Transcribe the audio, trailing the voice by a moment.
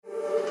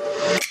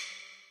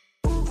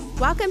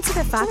Welcome to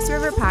the Fox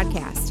River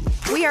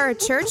Podcast. We are a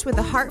church with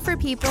a heart for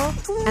people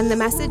and the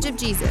message of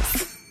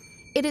Jesus.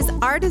 It is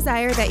our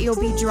desire that you'll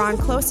be drawn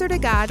closer to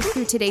God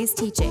through today's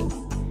teaching.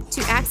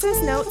 To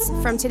access notes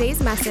from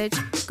today's message,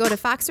 go to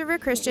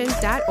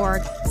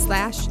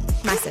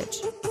foxriverchristian.org/message.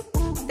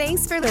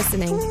 Thanks for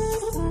listening.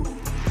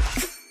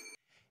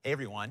 Hey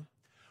everyone,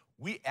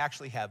 we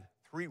actually have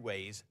three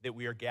ways that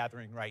we are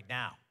gathering right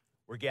now.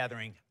 We're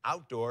gathering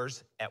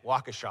outdoors at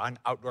Waukesha in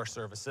outdoor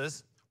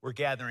services. We're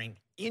gathering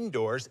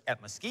indoors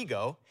at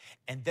Muskego,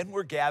 and then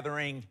we're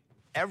gathering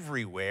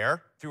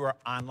everywhere through our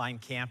online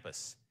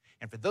campus.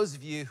 And for those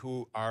of you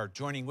who are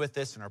joining with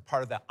us and are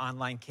part of that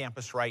online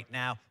campus right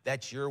now,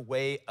 that's your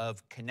way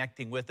of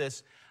connecting with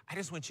us. I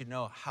just want you to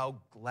know how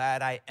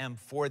glad I am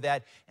for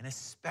that, and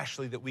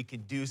especially that we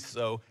can do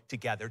so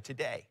together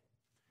today.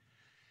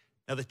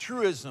 Now, the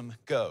truism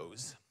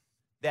goes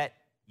that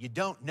you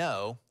don't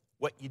know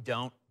what you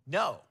don't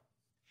know.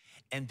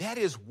 And that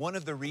is one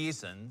of the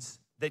reasons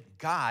that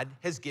God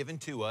has given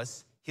to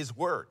us His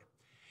Word.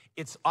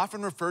 It's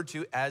often referred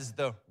to as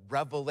the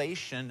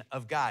revelation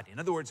of God. In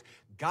other words,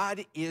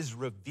 God is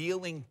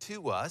revealing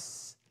to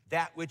us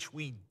that which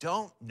we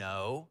don't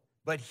know,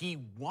 but He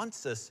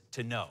wants us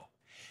to know.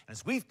 And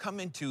as we've come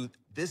into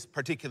this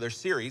particular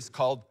series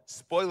called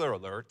Spoiler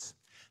Alerts,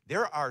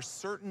 there are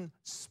certain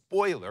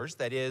spoilers,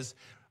 that is,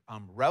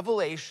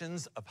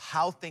 revelations of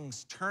how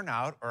things turn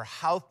out or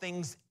how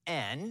things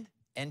end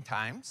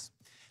times,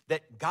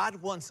 that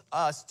God wants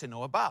us to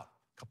know about.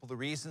 A couple of the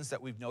reasons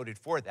that we've noted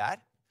for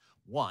that.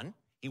 One,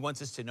 He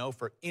wants us to know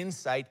for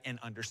insight and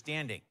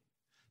understanding.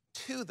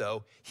 Two,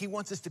 though, He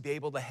wants us to be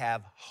able to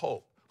have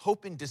hope.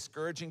 Hope in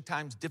discouraging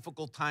times,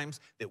 difficult times,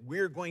 that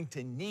we're going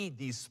to need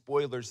these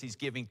spoilers He's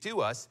giving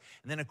to us.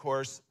 And then, of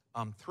course,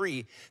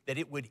 three, that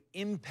it would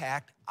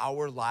impact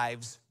our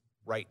lives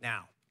right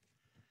now.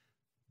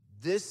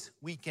 This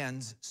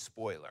weekend's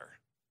spoiler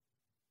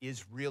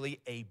is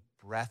really a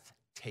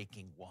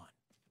breathtaking one.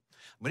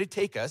 I'm going to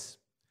take us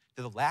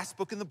to the last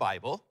book in the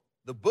Bible,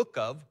 the book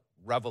of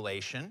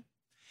Revelation,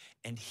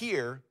 and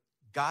here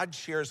God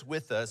shares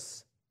with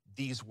us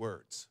these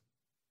words.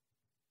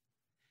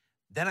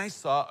 Then I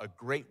saw a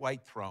great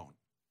white throne,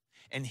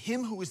 and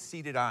Him who was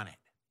seated on it.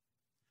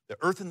 The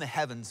earth and the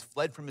heavens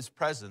fled from His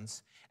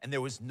presence, and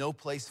there was no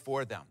place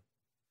for them.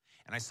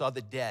 And I saw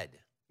the dead,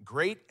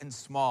 great and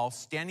small,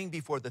 standing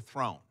before the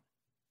throne.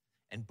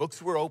 And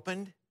books were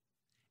opened,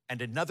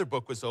 and another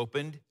book was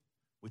opened,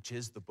 which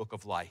is the book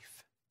of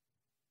life.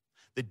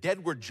 The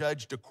dead were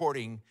judged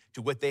according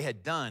to what they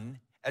had done,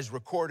 as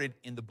recorded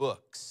in the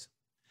books.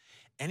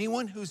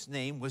 Anyone whose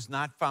name was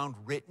not found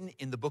written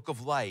in the book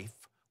of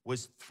life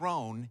was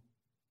thrown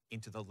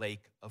into the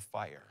lake of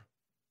fire.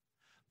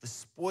 The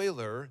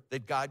spoiler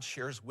that God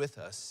shares with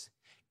us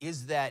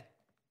is that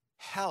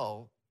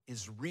hell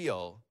is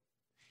real,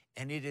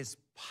 and it is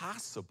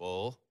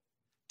possible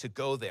to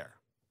go there.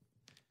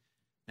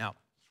 Now,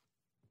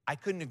 I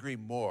couldn't agree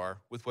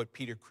more with what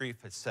Peter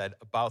Kreeft has said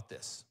about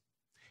this.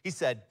 He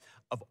said,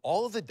 of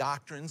all of the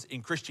doctrines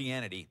in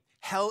Christianity,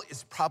 hell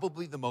is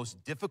probably the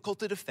most difficult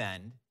to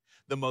defend,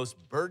 the most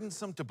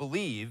burdensome to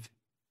believe,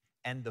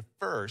 and the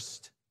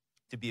first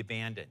to be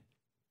abandoned.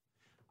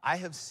 I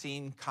have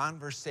seen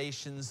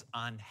conversations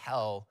on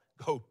hell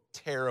go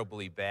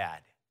terribly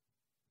bad.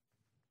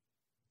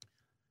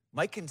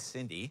 Mike and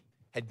Cindy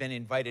had been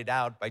invited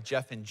out by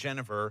Jeff and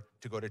Jennifer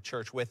to go to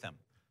church with them.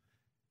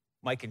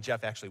 Mike and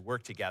Jeff actually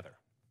worked together.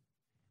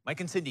 Mike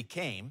and Cindy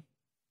came,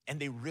 and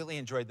they really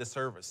enjoyed the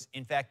service.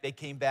 In fact, they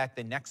came back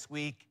the next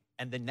week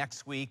and the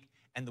next week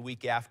and the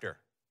week after.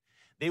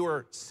 They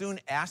were soon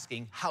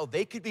asking how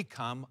they could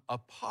become a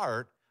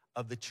part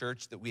of the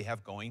church that we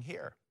have going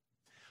here.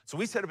 So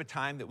we set up a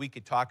time that we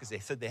could talk, because they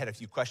said they had a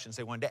few questions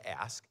they wanted to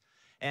ask.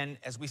 And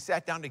as we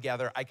sat down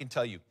together, I can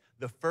tell you,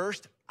 the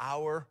first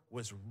hour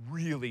was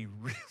really,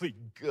 really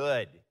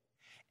good.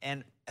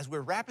 And as we're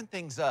wrapping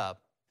things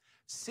up,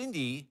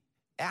 Cindy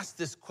asked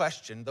this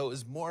question, though it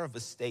was more of a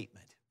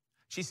statement.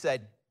 She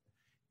said,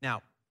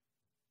 now,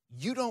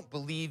 you don't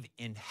believe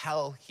in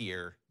hell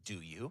here, do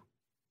you?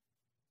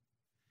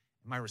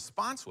 My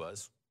response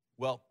was,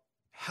 well,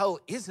 hell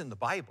is in the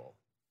Bible.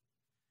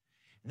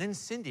 And then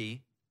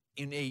Cindy,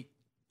 in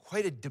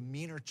quite a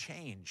demeanor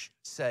change,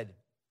 said,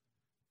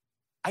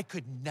 I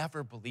could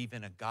never believe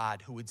in a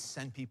God who would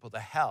send people to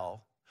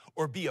hell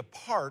or be a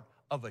part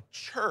of a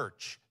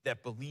church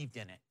that believed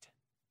in it.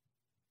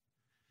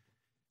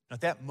 Now,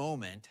 at that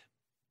moment,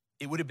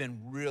 it would have been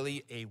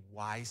really a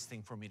wise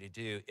thing for me to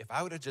do if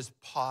I would have just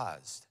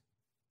paused,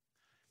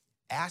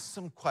 asked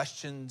some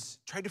questions,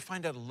 tried to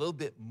find out a little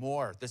bit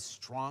more, the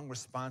strong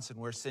response and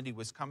where Cindy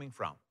was coming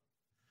from.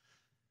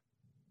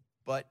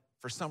 But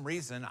for some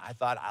reason, I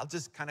thought I'll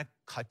just kind of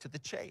cut to the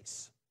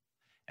chase.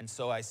 And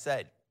so I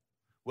said,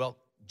 well,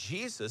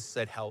 Jesus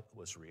said hell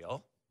was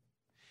real.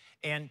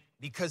 And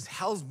because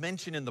hell's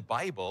mentioned in the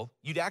Bible,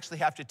 you'd actually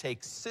have to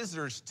take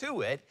scissors to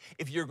it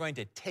if you're going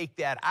to take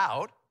that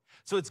out.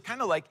 So it's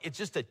kind of like it's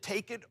just a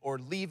take it or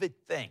leave it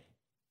thing.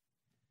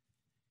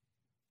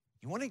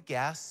 You want to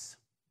guess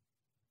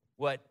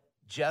what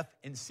Jeff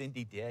and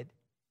Cindy did?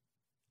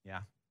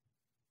 Yeah.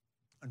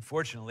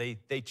 Unfortunately,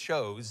 they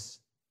chose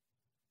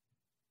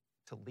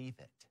to leave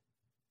it.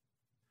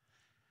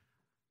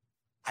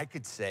 I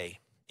could say,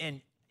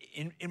 in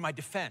my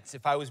defense,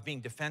 if I was being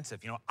defensive,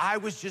 I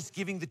was just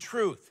giving the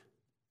truth.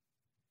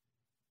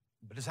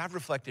 But as I've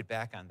reflected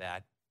back on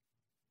that,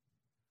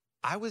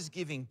 I was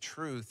giving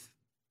truth,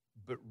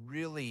 but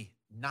really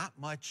not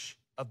much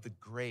of the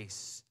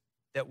grace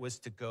that was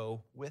to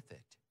go with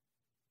it.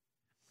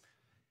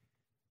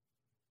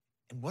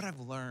 And what I've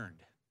learned,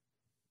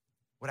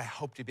 what I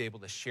hope to be able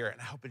to share, and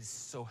I hope it is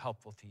so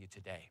helpful to you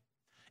today.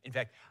 In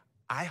fact,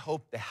 I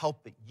hope the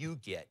help that you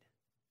get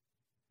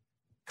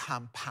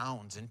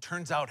compounds and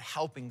turns out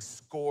helping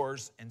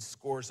scores and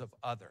scores of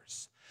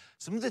others.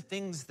 Some of the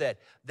things that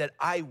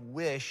I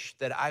wish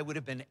that I would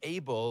have been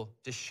able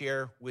to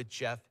share with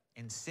Jeff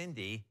and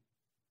Cindy,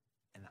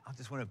 and I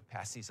just want to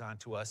pass these on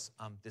to us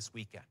this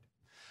weekend.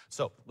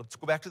 So let's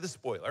go back to the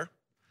spoiler.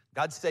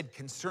 God said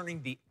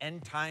concerning the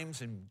end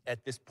times and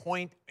at this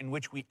point in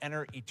which we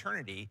enter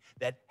eternity,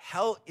 that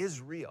hell is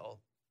real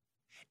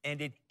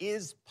and it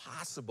is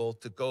possible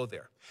to go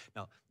there.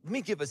 Now, let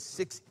me give us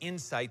 6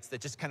 insights that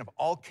just kind of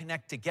all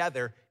connect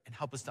together and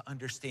help us to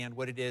understand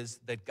what it is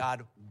that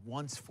God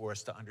wants for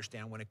us to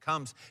understand when it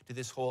comes to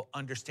this whole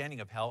understanding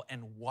of hell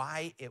and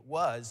why it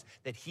was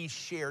that he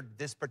shared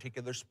this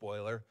particular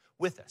spoiler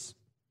with us.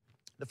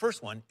 The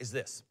first one is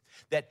this,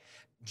 that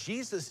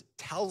Jesus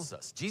tells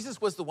us, Jesus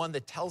was the one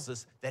that tells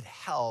us that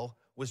hell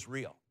was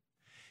real.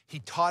 He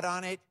taught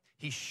on it,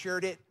 he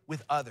shared it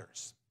with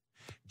others.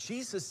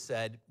 Jesus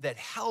said that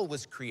hell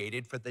was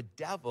created for the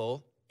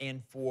devil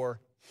and for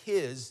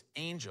his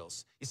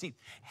angels. You see,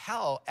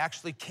 hell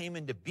actually came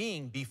into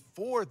being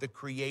before the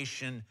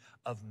creation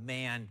of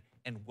man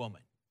and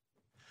woman.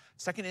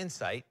 Second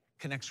insight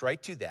connects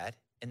right to that,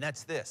 and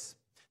that's this,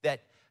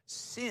 that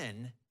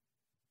sin,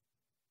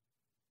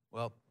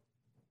 well,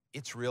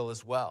 it's real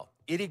as well.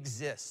 It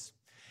exists.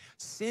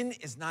 Sin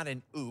is not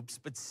an oops,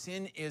 but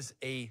sin is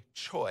a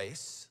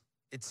choice.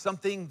 It's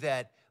something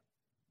that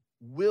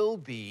will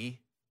be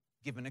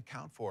given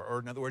account for, or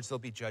in other words, there'll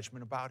be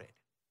judgment about it.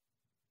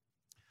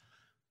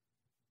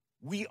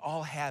 We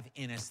all have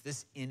in us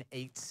this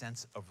innate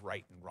sense of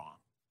right and wrong.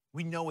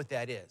 We know what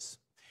that is.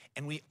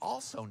 And we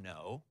also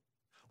know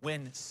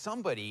when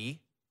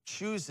somebody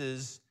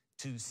chooses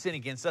to sin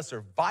against us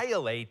or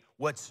violate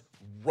what's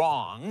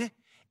wrong,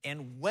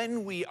 and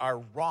when we are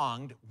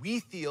wronged, we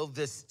feel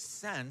this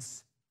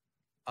sense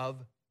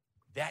of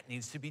that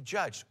needs to be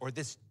judged, or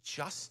this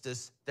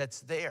justice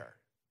that's there.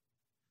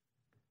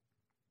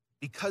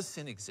 Because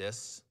sin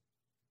exists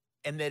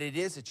and that it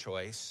is a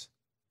choice,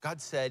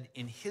 God said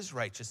in his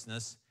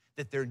righteousness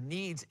that there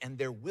needs and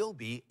there will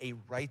be a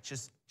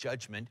righteous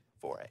judgment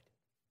for it.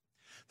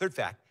 Third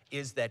fact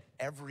is that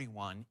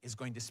everyone is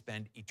going to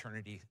spend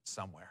eternity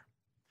somewhere.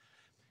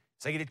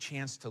 So I get a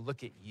chance to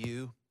look at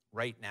you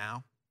right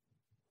now.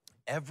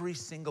 Every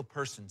single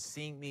person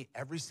seeing me,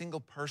 every single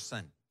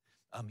person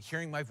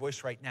hearing my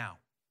voice right now,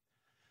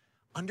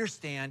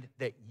 understand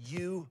that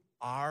you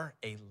are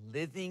a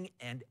living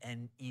and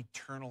an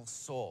eternal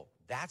soul.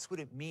 That's what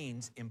it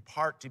means in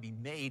part to be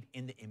made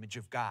in the image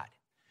of God.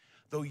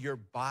 Though your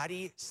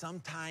body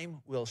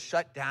sometime will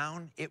shut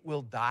down, it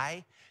will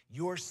die,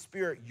 your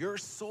spirit, your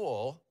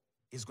soul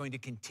is going to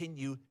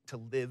continue to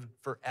live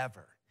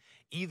forever,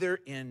 either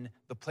in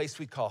the place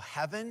we call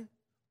heaven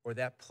or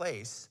that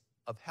place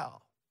of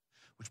hell.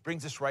 Which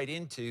brings us right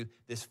into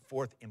this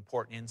fourth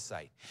important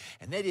insight,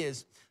 and that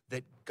is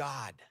that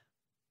God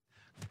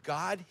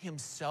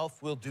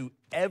himself will do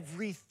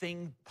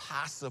everything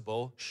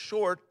possible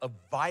short of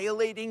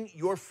violating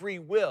your free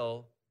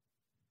will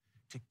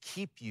to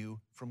keep you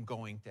from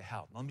going to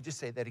hell. Let me just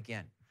say that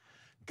again.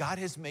 God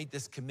has made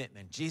this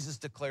commitment. Jesus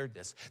declared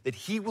this, that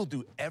he will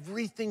do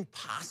everything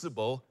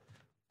possible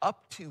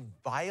up to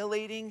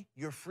violating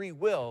your free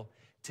will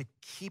to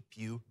keep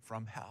you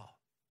from hell.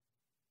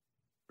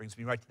 Brings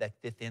me right to that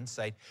fifth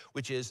insight,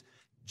 which is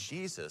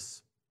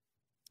Jesus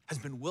has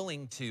been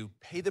willing to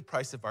pay the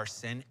price of our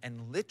sin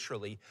and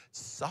literally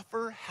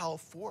suffer hell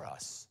for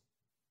us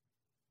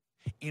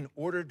in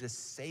order to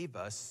save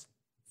us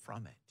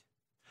from it.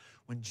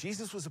 When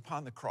Jesus was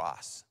upon the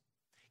cross,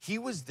 he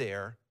was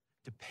there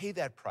to pay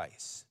that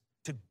price,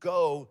 to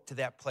go to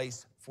that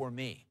place for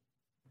me.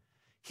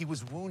 He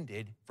was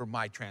wounded for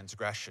my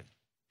transgression.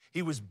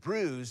 He was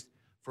bruised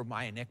for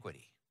my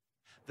iniquity.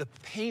 The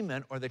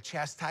payment or the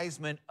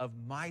chastisement of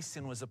my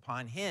sin was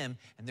upon him,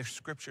 and the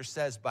scripture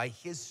says, by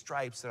his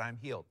stripes that I'm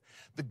healed.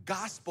 The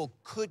gospel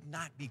could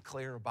not be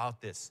clearer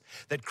about this,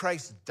 that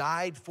Christ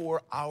died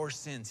for our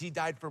sins. He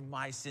died for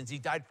my sins. He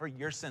died for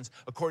your sins,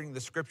 according to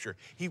the scripture.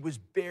 He was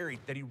buried,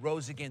 that he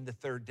rose again the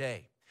third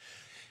day.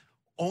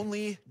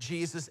 Only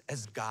Jesus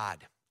as God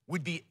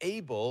would be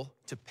able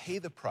to pay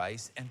the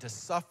price and to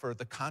suffer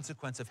the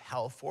consequence of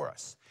hell for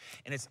us.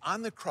 And it's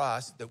on the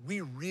cross that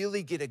we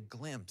really get a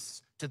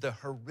glimpse to the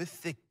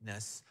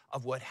horrificness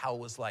of what hell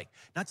was like.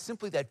 Not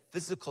simply that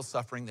physical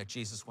suffering that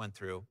Jesus went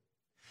through,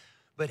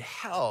 But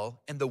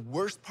hell, and the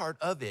worst part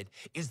of it,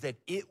 is that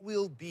it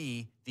will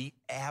be the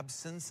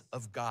absence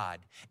of God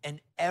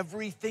and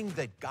everything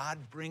that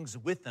God brings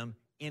with him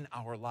in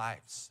our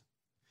lives.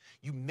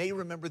 You may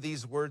remember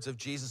these words of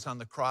Jesus on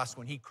the cross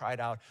when he cried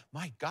out,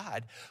 my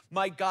God,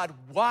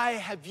 why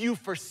have you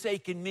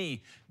forsaken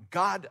me?"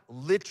 God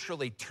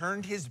literally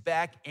turned his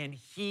back and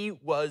he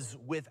was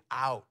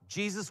without.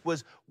 Jesus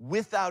was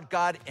without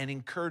God and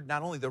incurred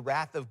not only the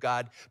wrath of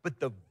God, but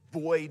the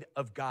void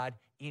of God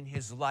in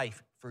his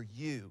life for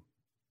you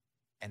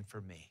and for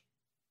me.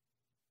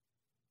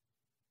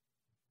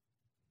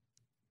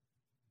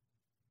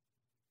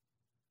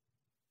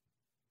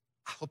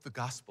 I hope the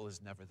gospel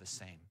is never the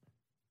same.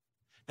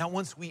 Now,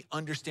 once we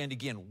understand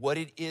again what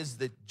it is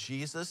that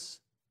Jesus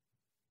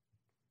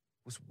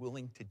was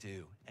willing to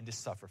do and to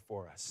suffer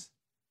for us,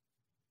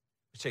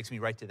 which takes me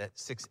right to that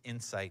sixth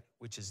insight,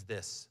 which is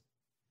this: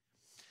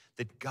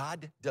 that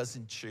God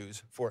doesn't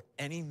choose for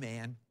any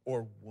man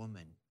or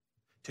woman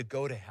to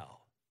go to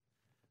hell,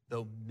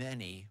 though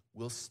many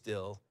will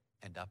still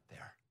end up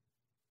there.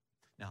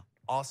 Now,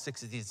 all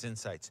six of these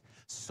insights,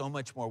 so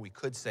much more we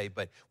could say,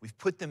 but we've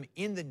put them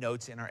in the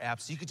notes in our app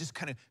so you could just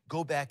kind of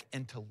go back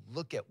and to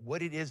look at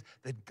what it is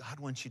that God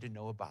wants you to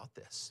know about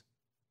this.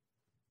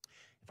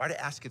 If I were to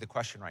ask you the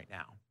question right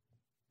now,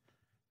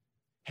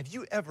 have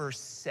you ever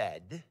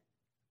said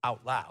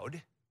out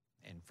loud,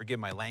 and forgive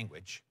my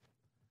language,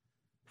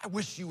 "I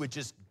wish you would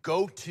just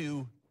go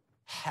to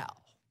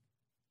hell"?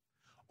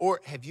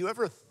 Or have you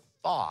ever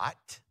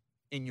thought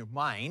in your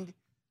mind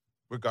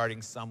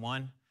regarding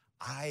someone,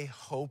 "I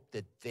hope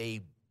that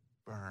they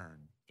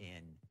burn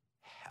in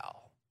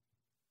hell"?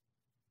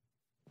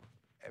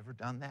 Ever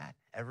done that?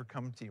 Ever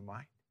come to your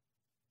mind?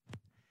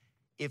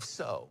 If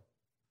so,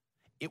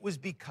 it was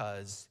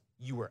because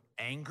you were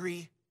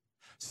angry,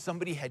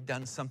 somebody had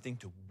done something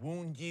to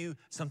wound you,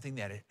 something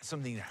that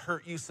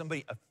hurt you,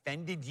 somebody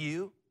offended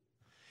you.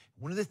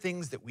 One of the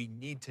things that we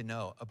need to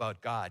know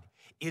about God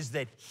is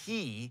that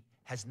he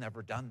has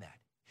never done that.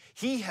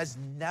 He has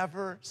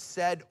never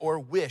said or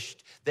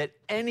wished that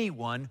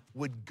anyone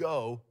would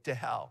go to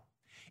hell.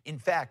 In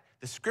fact,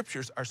 the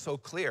scriptures are so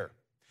clear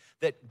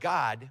that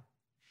God,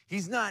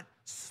 he's not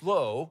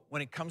slow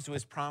when it comes to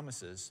his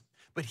promises,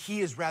 but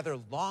he is rather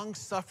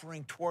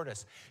long-suffering toward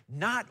us,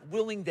 not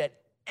willing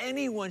that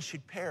anyone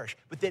should perish,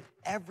 but that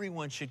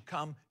everyone should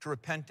come to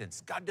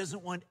repentance. God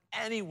doesn't want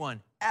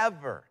anyone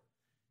ever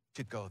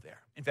to go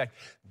there. In fact,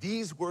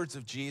 these words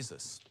of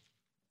Jesus,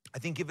 I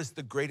think, give us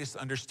the greatest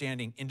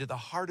understanding into the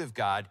heart of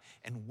God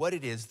and what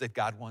it is that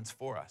God wants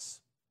for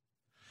us.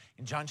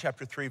 In John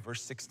chapter 3,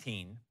 verse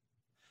 16,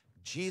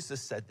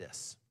 Jesus said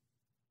this: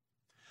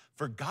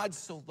 "For God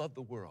so loved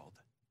the world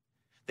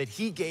that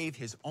he gave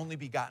his only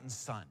begotten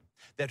Son,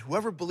 that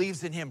whoever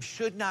believes in him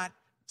should not,"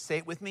 say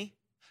it with me,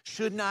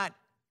 "should not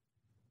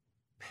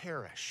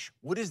perish."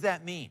 What does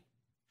that mean?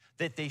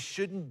 That they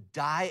shouldn't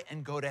die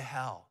and go to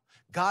hell.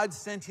 God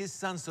sent his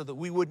Son so that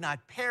we would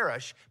not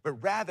perish, but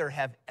rather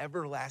have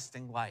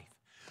everlasting life.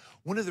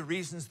 One of the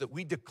reasons that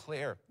we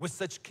declare with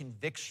such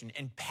conviction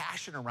and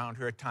passion around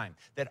here at time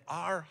that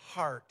our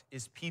heart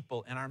is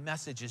people and our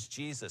message is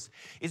Jesus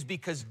is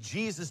because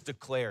Jesus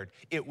declared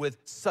it with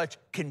such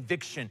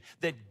conviction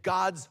that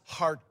God's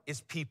heart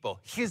is people.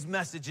 His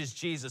message is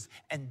Jesus,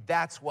 and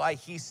that's why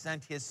he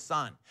sent his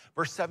Son.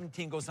 Verse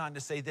 17 goes on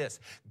to say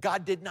this: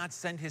 "God did not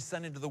send his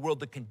Son into the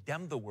world to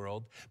condemn the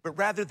world, but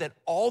rather that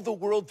all the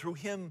world through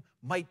him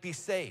might be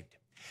saved.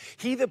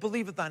 He that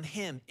believeth on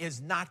him is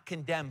not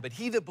condemned, but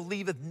he that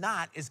believeth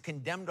not is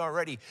condemned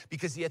already,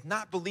 because he hath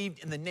not believed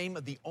in the name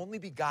of the only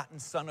begotten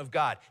Son of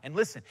God." And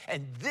listen,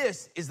 and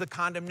this is the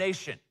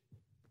condemnation: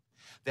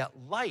 that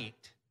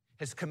light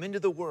has come into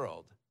the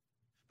world,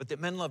 but that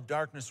men love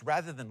darkness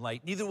rather than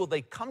light, neither will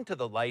they come to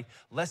the light,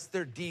 lest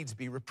their deeds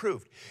be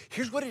reproved.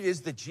 Here's what it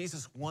is that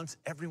Jesus wants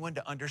everyone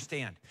to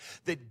understand: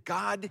 that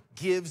God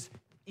gives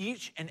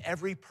each and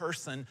every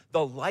person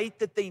the light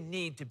that they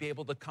need to be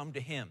able to come to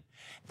him.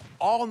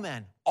 All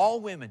men, all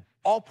women,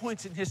 all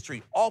points in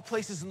history, all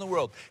places in the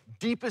world,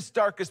 deepest,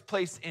 darkest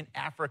place in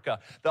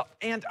Africa, the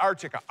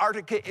Antarctica,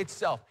 Arctica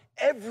itself,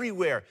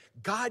 everywhere,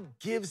 God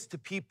gives to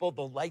people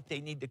the light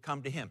they need to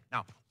come to him.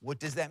 Now, what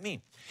does that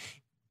mean?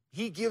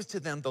 He gives to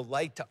them the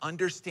light to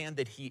understand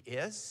that he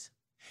is,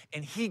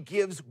 and he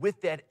gives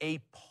with that a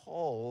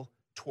pull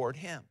toward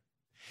him.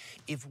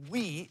 If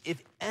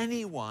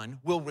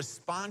anyone will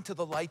respond to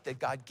the light that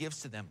God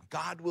gives to them,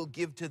 God will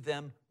give to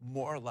them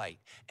more light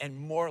and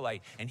more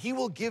light. And he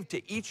will give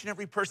to each and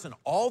every person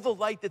all the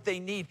light that they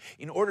need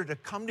in order to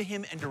come to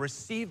him and to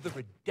receive the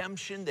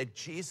redemption that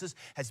Jesus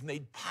has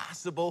made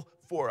possible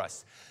for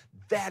us.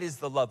 That is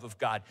the love of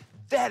God.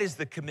 That is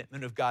the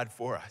commitment of God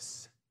for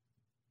us.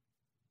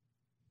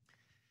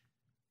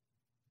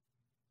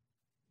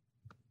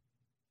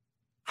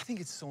 I think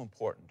it's so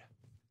important,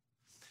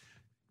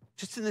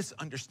 just in this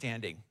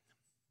understanding,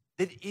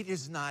 that it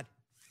is not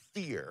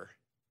fear,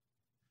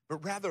 but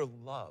rather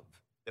love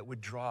that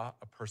would draw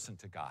a person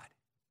to God.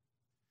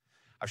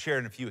 I've shared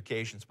on a few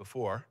occasions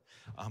before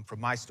from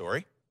my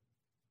story,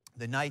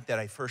 the night that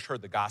I first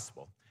heard the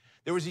gospel,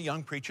 There was a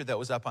young preacher that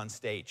was up on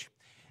stage.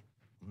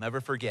 I'll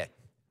never forget.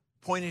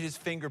 Pointed his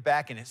finger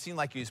back, and it seemed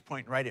like he was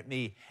pointing right at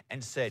me,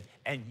 and said,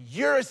 "And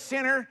you're a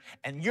sinner,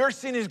 and your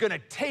sin is going to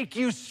take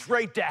you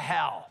straight to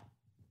hell."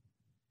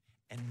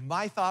 And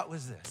my thought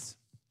was this: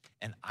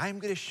 and I'm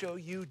going to show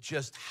you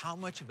just how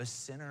much of a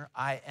sinner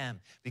I am,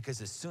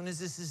 because as soon as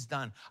this is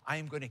done, I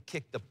am going to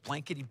kick the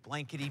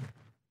blankety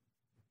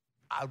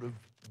out of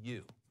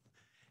you.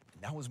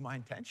 And that was my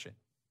intention.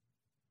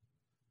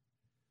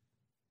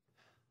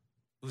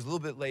 It was a little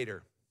bit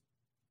later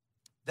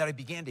that I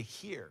began to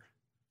hear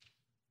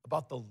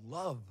about the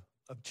love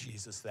of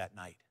Jesus that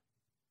night.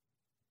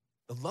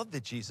 The love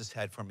that Jesus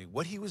had for me,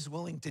 what he was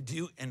willing to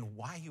do and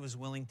why he was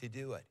willing to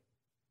do it.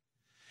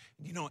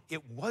 You know,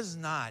 it was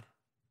not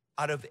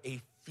out of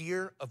a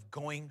fear of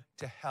going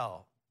to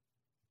hell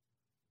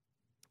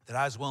that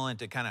I was willing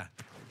to kind of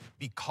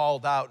be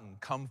called out and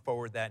come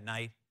forward that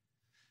night,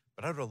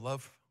 but out of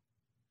love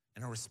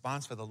and a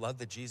response for the love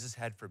that Jesus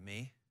had for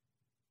me.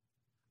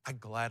 I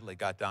gladly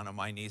got down on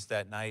my knees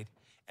that night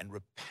and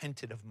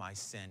repented of my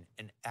sin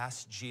and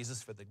asked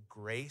Jesus for the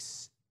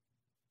grace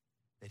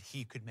that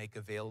he could make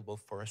available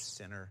for a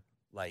sinner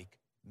like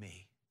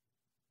me.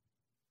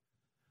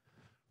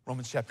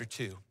 Romans chapter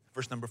 2,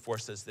 verse number 4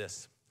 says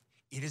this: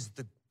 "It is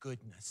the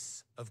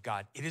goodness of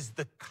God, it is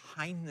the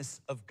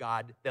kindness of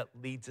God that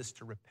leads us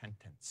to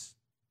repentance."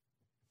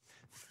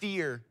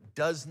 Fear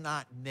does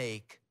not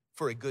make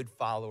for a good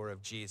follower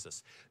of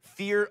Jesus.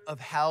 Fear of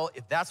hell,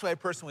 if that's why a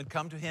person would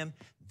come to him,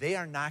 they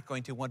are not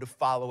going to want to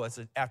follow us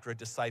after a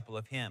disciple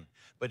of him.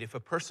 But if a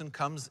person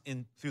comes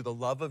in through the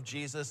love of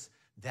Jesus,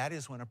 that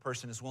is when a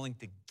person is willing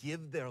to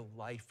give their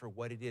life for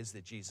what it is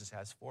that Jesus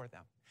has for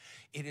them.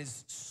 It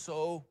is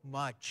so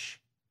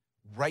much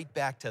right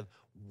back to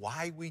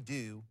why we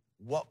do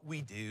what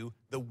we do,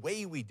 the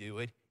way we do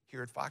it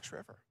here at Fox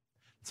River.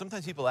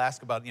 Sometimes people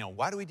ask about,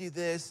 why do we do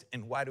this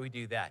and why do we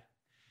do that?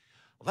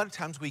 A lot of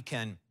times we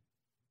can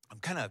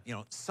kind of,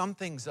 sum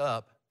things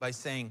up by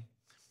saying,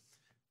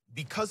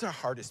 because our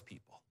heart is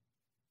people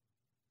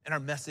and our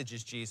message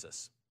is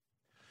Jesus,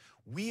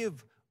 we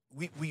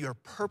are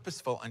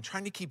purposeful on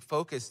trying to keep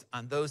focused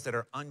on those that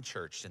are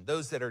unchurched and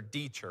those that are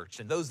de-churched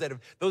and those that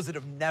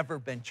have never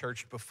been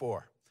churched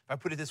before. If I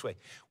put it this way,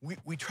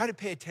 we try to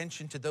pay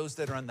attention to those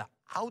that are on the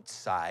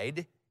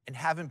outside and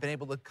haven't been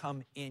able to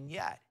come in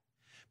yet.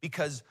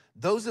 Because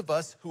those of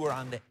us who are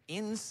on the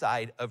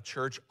inside of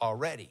church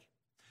already,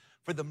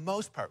 for the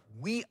most part,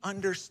 we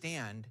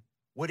understand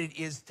what it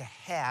is to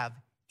have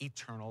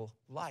eternal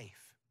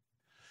life.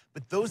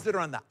 But those that are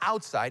on the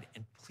outside,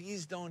 and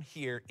please don't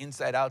hear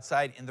inside,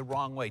 outside in the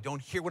wrong way.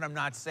 Don't hear what I'm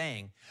not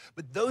saying.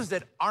 But those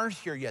that aren't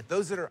here yet,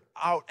 those that are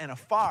out and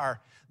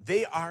afar,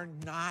 they are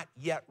not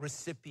yet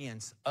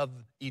recipients of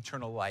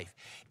eternal life.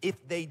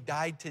 If they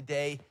died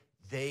today,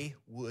 they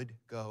would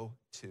go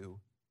to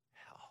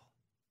hell.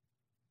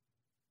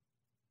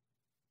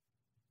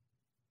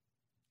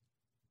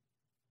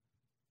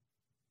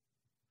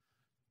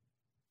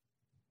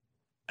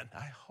 And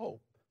I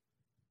hope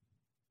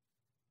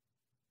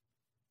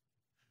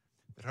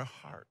that our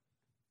heart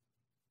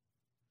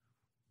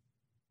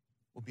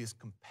will be as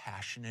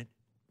compassionate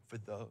for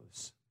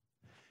those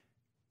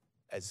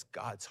as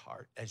God's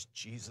heart, as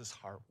Jesus'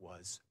 heart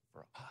was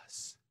for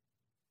us.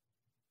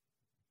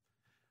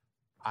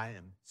 I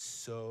am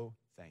so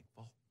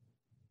thankful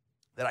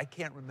that I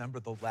can't remember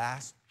the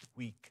last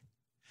week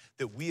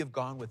that we have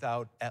gone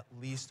without at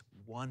least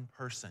one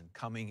person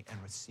coming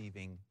and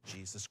receiving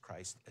Jesus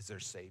Christ as their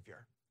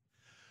Savior.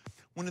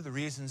 One of the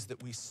reasons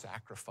that we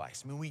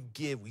sacrifice, we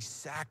give, we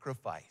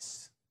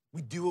sacrifice,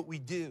 we do what we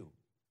do,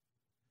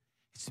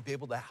 is to be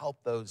able to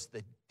help those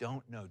that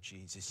don't know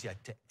Jesus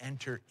yet to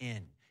enter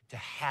in, to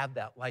have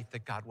that life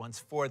that God wants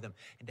for them,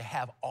 and to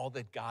have all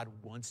that God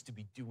wants to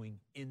be doing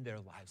in their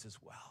lives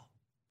as well.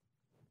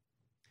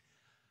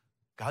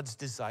 God's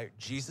desire,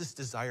 Jesus'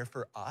 desire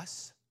for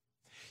us,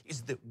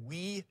 is that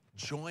we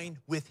join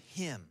with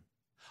him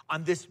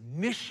on this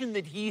mission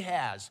that he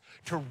has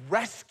to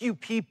rescue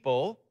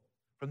people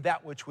from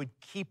that which would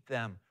keep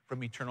them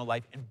from eternal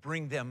life and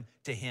bring them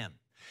to him.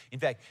 In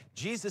fact,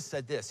 Jesus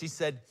said this. He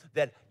said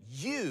that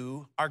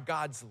you are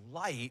God's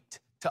light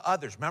to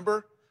others.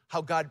 Remember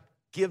how God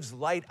gives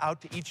light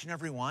out to each and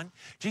every one?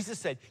 Jesus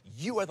said,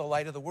 you are the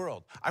light of the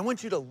world. I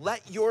want you to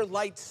let your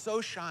light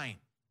so shine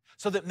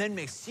so that men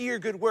may see your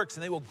good works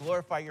and they will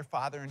glorify your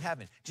Father in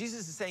heaven.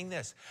 Jesus is saying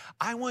this: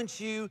 I want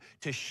you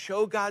to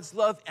show God's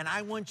love and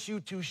I want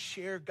you to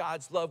share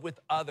God's love with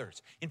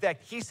others. In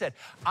fact, he said,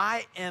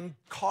 I am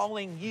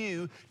calling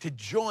you to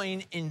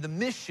join in the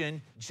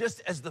mission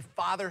just as the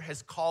Father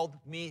has called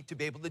me to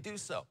be able to do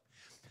so.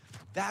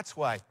 That's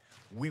why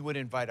we would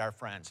invite our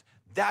friends.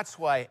 That's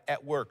why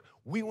at work,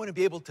 we want to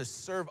be able to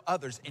serve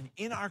others, and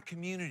in our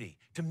community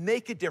to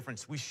make a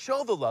difference. We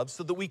show the love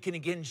so that we can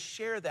again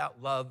share that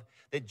love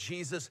that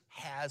Jesus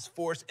has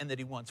for us and that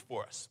he wants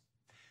for us.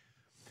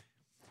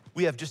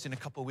 We have just in a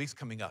couple of weeks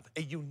coming up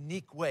a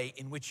unique way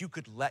in which you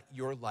could let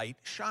your light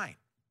shine.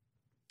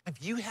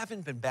 If you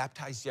haven't been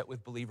baptized yet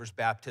with believer's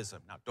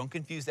baptism, now don't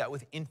confuse that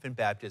with infant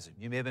baptism.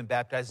 You may have been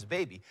baptized as a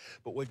baby,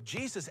 but what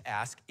Jesus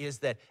asked is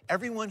that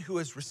everyone who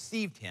has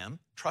received him,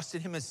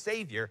 trusted him as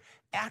Savior,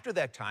 after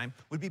that time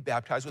would be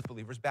baptized with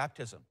believer's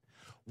baptism.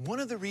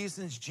 One of the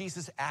reasons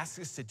Jesus asks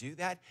us to do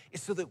that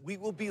is so that we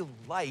will be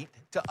light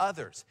to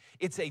others.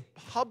 It's a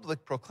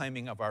public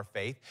proclaiming of our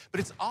faith, but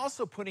it's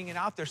also putting it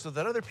out there so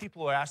that other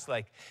people are asked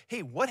like,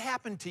 hey, what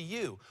happened to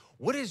you?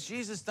 What has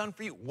Jesus done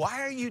for you?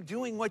 Why are you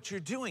doing what you're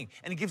doing?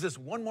 And it gives us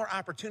one more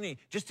opportunity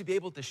just to be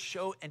able to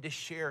show and to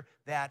share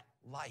that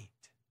light.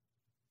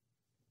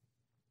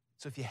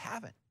 So if you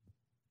haven't,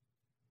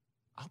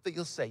 I hope that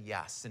you'll say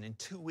yes, and in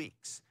 2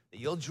 weeks, that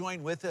you'll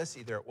join with us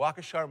either at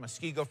Waukesha or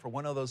Muskego for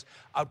one of those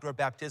outdoor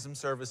baptism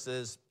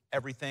services.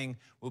 Everything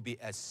will be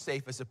as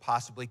safe as it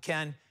possibly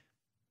can,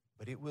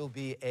 but it will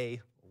be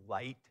a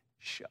light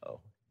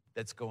show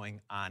that's going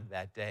on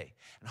that day.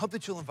 And I hope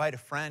that you'll invite a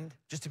friend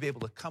just to be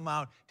able to come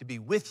out, to be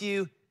with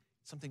you,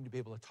 something to be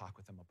able to talk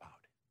with them about.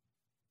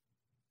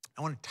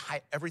 I want to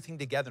tie everything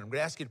together. I'm going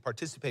to ask you to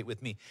participate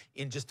with me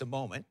in just a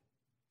moment.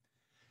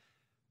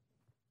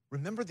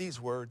 Remember these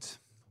words.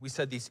 We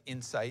said these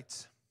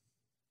insights.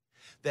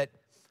 That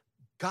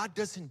God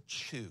doesn't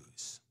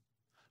choose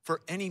for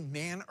any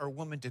man or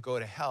woman to go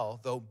to hell,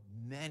 though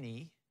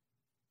many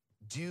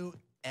do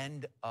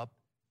end up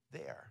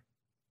there.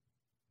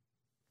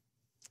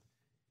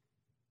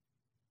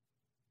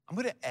 I'm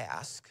going to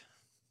ask,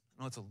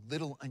 I know it's a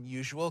little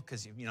unusual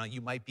because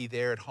you might be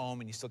there at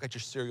home and you still got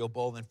your cereal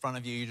bowl in front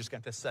of you. You're just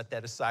going to have to set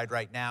that aside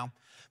right now.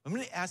 I'm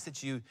going to ask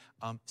that you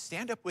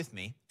stand up with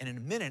me, and in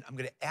a minute, I'm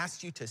going to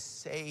ask you to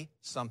say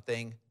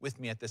something with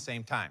me at the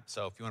same time.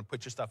 So if you want to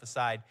put your stuff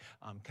aside,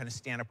 kind of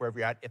stand up wherever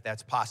you're at, if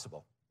that's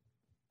possible.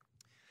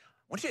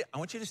 I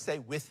want you to say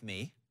with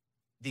me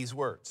these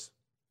words.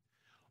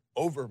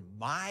 Over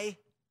my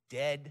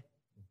dead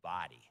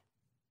body.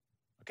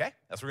 Okay?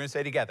 That's what we're going to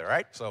say together, all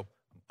right? So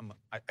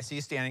I see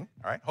you standing,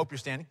 all right? Hope you're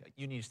standing.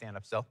 You need to stand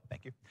up still.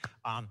 Thank you.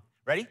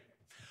 Ready?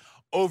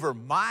 Over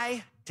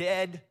my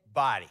dead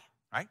body.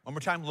 All right, one more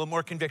time, a little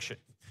more conviction.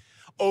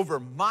 Over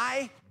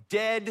my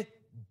dead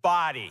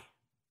body.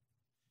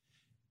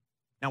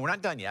 Now, we're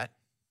not done yet,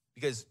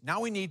 because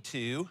now we need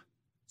to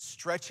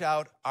stretch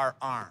out our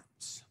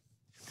arms.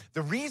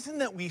 The reason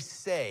that we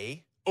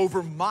say,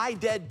 over my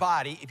dead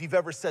body, if you've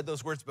ever said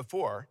those words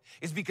before,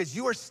 is because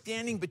you are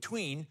standing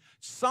between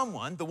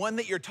someone, the one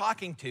that you're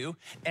talking to,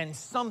 and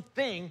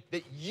something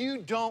that you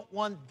don't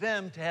want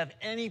them to have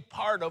any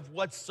part of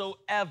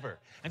whatsoever.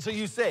 And so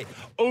you say,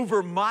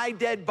 over my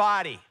dead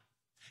body.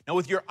 Now,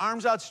 with your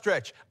arms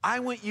outstretched, I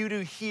want you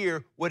to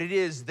hear what it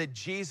is that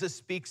Jesus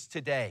speaks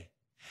today.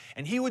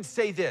 And he would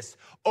say this,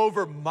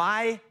 over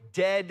my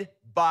dead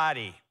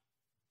body.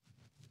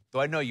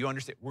 Though I know you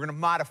understand, we're going to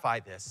modify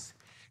this.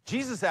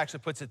 Jesus actually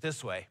puts it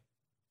this way,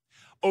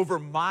 over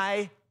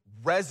my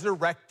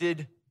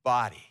resurrected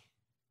body.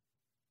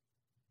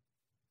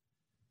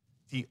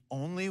 The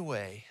only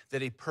way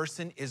that a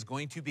person is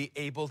going to be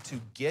able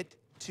to get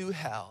to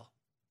hell,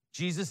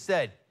 Jesus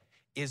said,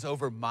 is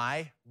over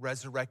my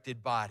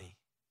resurrected body.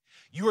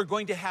 You are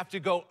going to have to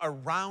go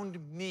around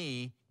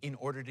me in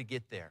order to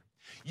get there.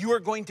 You are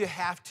going to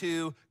have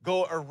to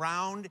go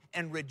around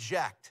and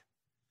reject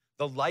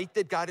the light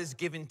that God has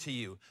given to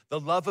you, the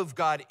love of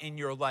God in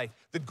your life,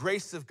 the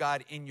grace of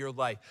God in your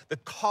life, the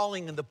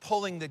calling and the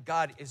pulling that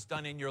God has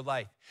done in your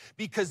life.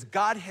 Because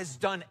God has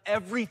done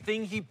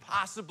everything he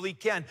possibly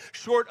can,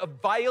 short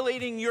of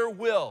violating your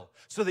will,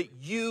 so that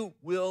you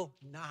will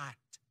not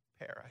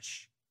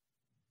perish,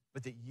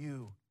 but that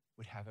you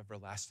would have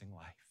everlasting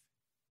life.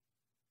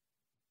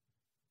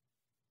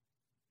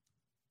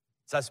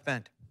 So I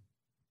spent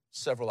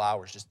several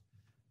hours just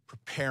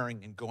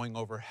preparing and going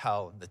over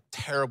hell and the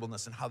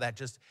terribleness and how that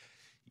just,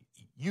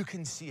 you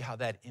can see how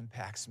that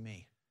impacts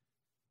me.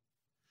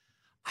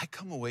 I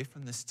come away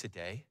from this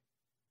today,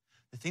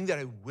 the thing that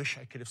I wish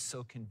I could have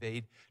so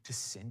conveyed to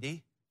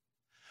Cindy,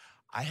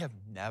 I have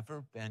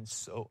never been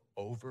so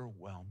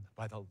overwhelmed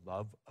by the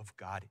love of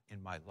God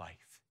in my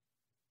life.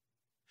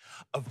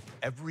 Of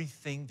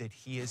everything that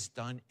he has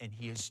done and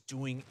he is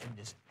doing in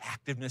this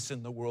activeness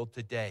in the world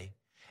today,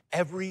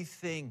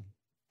 everything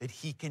that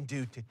he can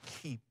do to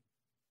keep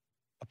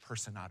a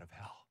person out of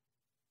hell.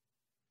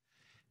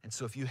 And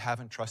so if you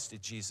haven't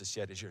trusted Jesus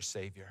yet as your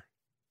Savior,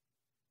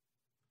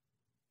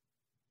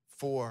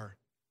 for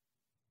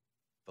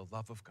the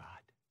love of God,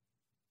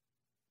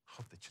 I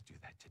hope that you'll do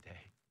that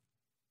today.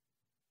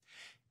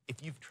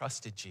 If you've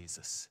trusted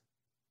Jesus,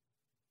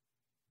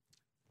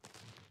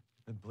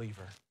 the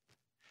believer,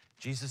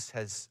 Jesus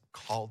has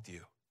called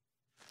you.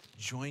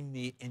 Join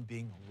me in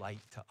being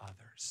light to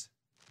others.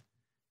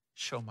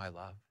 Show my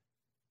love.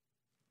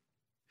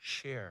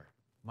 Share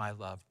my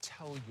love.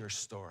 Tell your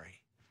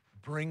story.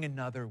 Bring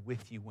another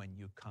with you when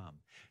you come.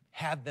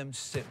 Have them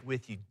sit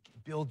with you.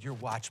 Build your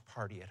watch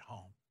party at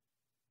home.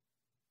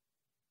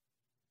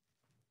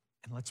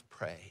 And let's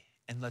pray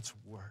and let's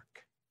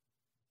work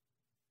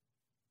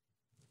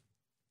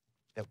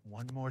that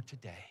one more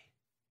today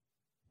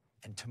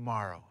and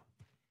tomorrow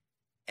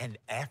and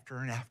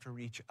after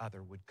each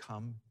other would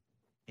come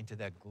into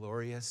that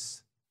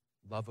glorious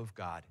love of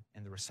God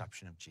and the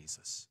reception of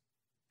Jesus.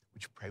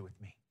 Would you pray with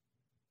me?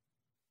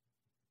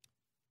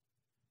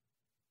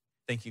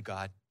 Thank you,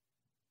 God,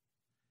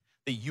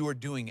 that you are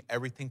doing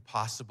everything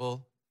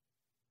possible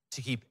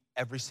to keep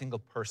every single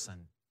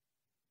person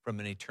from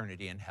an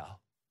eternity in hell.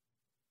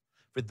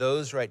 For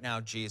those right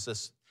now,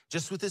 Jesus,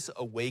 just with this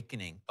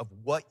awakening of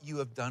what you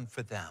have done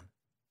for them,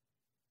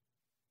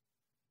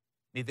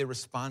 may their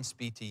response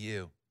be to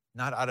you,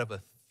 not out of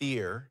a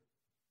fear,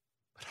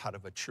 but out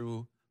of a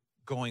true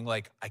going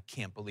like, I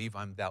can't believe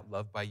I'm that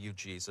loved by you,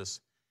 Jesus.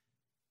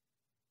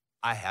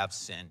 I have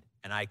sinned,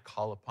 and I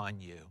call upon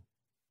you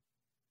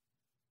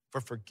for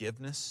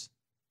forgiveness,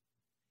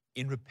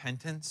 in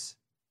repentance.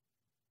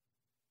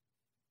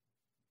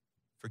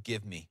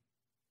 Forgive me.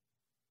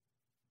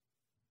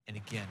 And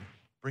again,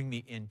 bring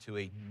me into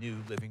a new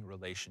living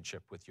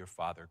relationship with your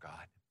Father,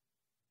 God.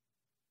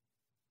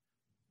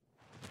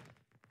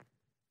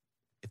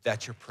 If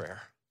that's your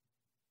prayer,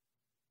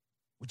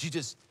 would you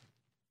just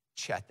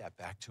chat that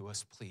back to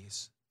us,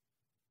 please?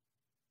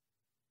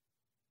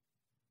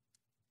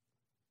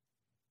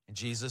 And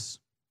Jesus,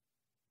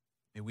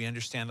 may we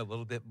understand a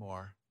little bit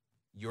more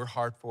your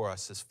heart for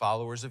us as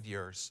followers of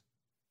yours.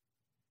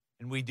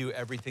 And we do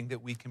everything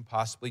that we can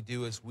possibly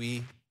do as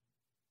we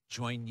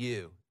join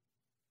you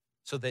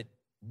so that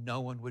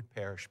no one would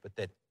perish, but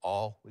that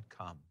all would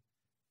come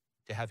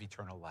to have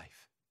eternal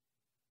life.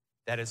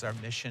 That is our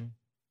mission.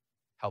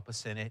 Help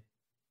us in it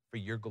for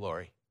your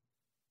glory.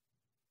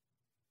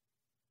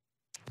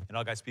 And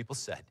all God's people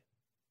said,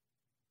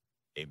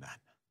 amen.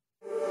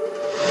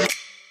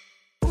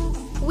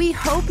 We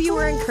hope you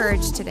were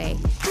encouraged today.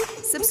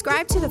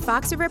 Subscribe to the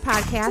Fox River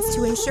Podcast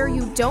to ensure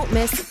you don't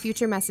miss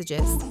future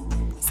messages.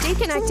 Stay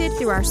connected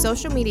through our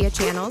social media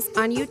channels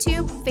on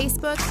YouTube,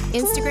 Facebook,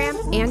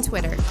 Instagram, and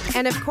Twitter.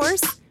 And of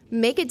course,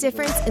 make a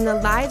difference in the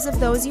lives of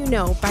those you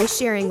know by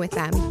sharing with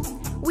them.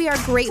 We are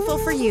grateful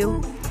for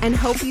you and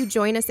hope you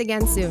join us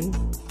again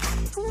soon.